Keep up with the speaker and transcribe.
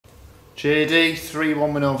JD,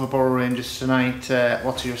 3-1 win over Boro Rangers tonight.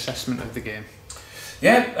 What's your assessment of the game?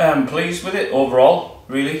 Yeah, pleased with it overall,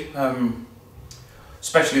 really.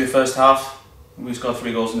 Especially the first half. We scored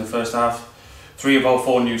 3 goals in the first half. 3 of our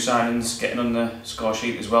 4 new signings getting on the score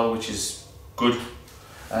sheet as well, which is good.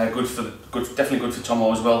 Definitely good for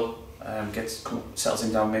Tomo as well. Settles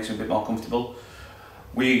him down, makes him a bit more comfortable.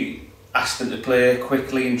 We asked them to play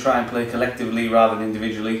quickly and try and play collectively rather than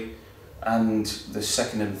individually. And the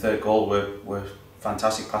second and third goal were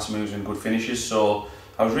fantastic pass moves and good finishes. So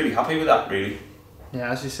I was really happy with that, really.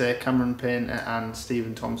 Yeah, as you say, Cameron Painter and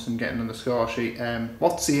Stephen Thompson getting on the score sheet.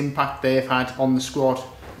 What's the impact they've had on the squad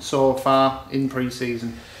so far in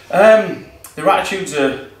pre-season? Their attitudes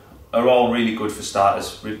are all really good for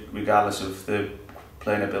starters, regardless of the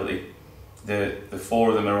playing ability. The 4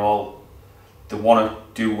 of them are all, they want to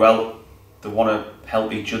do well, they want to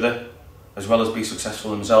help each other, as well as be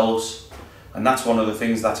successful themselves. And that's one of the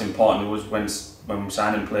things that's important was when we're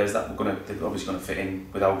signing players that they're obviously going to fit in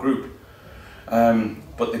with our group.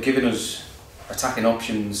 But they're giving us attacking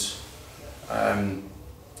options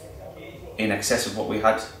in excess of what we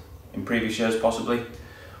had in previous years, possibly,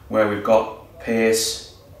 where we've got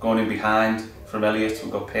pace going in behind from Elliott,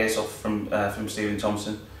 we've got pace off from Stephen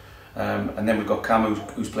Thompson, and then we've got Cam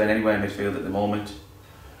who's playing anywhere in midfield at the moment,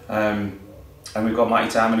 and we've got Matty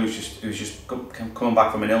Tarman who's just coming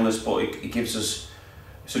back from an illness, but he gives us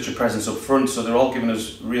such a presence up front, so they're all giving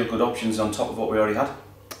us real good options on top of what we already had.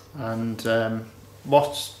 And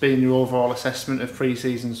what's been your overall assessment of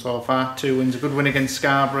pre-season so far? 2 wins, a good win against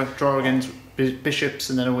Scarborough, draw against Bishops,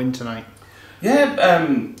 and then a win tonight. Yeah,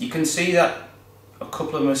 you can see that a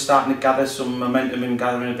couple of them are starting to gather some momentum and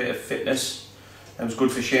gathering a bit of fitness. It was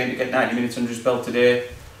good for Shane to get 90 minutes under his belt today,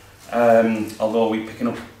 although we're picking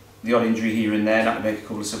up the odd injury here and there and had to make a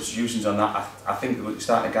couple of substitutions on that. I think we're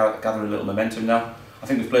starting to gather a little momentum now. I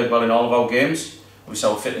think we've played well in all of our games. We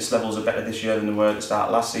saw fitness levels are better this year than they were at the start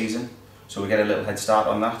of last season, so we get a little head start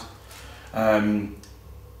on that.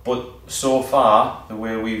 But so far, the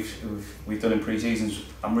way we've done in pre-seasons,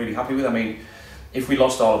 I'm really happy with. I mean, if we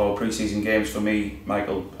lost all of our pre-season games, for me,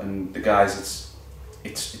 Michael and the guys,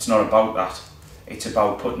 it's not about that. It's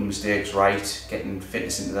about putting mistakes right, getting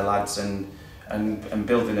fitness into the lads, and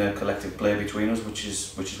building a collective play between us, which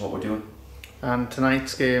is what we're doing. And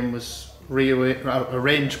tonight's game was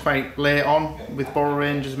arranged quite late on, with Boro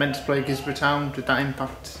Rangers meant to play Gisborne Town. Did that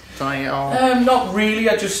impact tonight at all? Not really.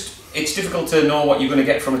 It's difficult to know what you're going to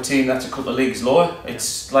get from a team that's a couple of leagues lower.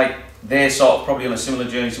 It's like they're sort of probably on a similar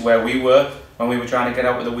journey to where we were when we were trying to get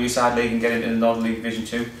out of the Wearside League and get into the Northern League Division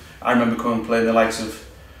 2. I remember coming and playing the likes of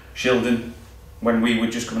Shildon when we were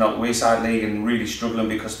just coming out of the Wearside League and really struggling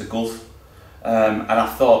because of the gulf. And I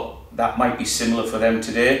thought that might be similar for them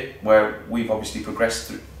today, where we've obviously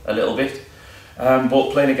progressed a little bit.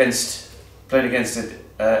 But playing against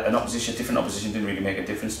an opposition, different opposition, didn't really make a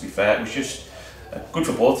difference, to be fair. It was just good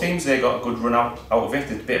for both teams. They got a good run out of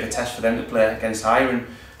it. It's a bit of a test for them to play against higher, and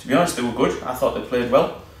to be honest, they were good. I thought they played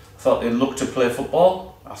well. I thought they looked to play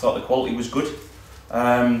football. I thought the quality was good, but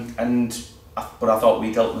I thought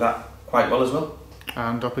we dealt with that quite well as well.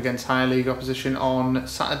 And up against higher league opposition on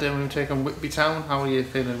Saturday when we take on Whitby Town. How are you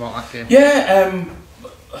feeling about that game? Yeah,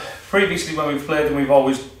 previously when we've played them, we've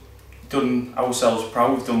always done ourselves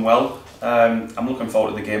proud. We've done well. I'm looking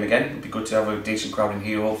forward to the game again. It'd be good to have a decent crowd in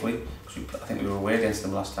here, hopefully, because I think we were away against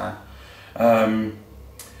them last time.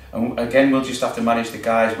 And again, we'll just have to manage the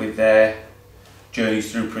guys with their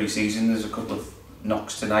journeys through pre-season. There's a couple of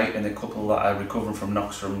knocks tonight and a couple that are recovering from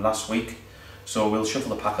knocks from last week. So we'll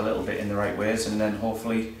shuffle the pack a little bit in the right ways, and then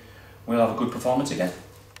hopefully we'll have a good performance again.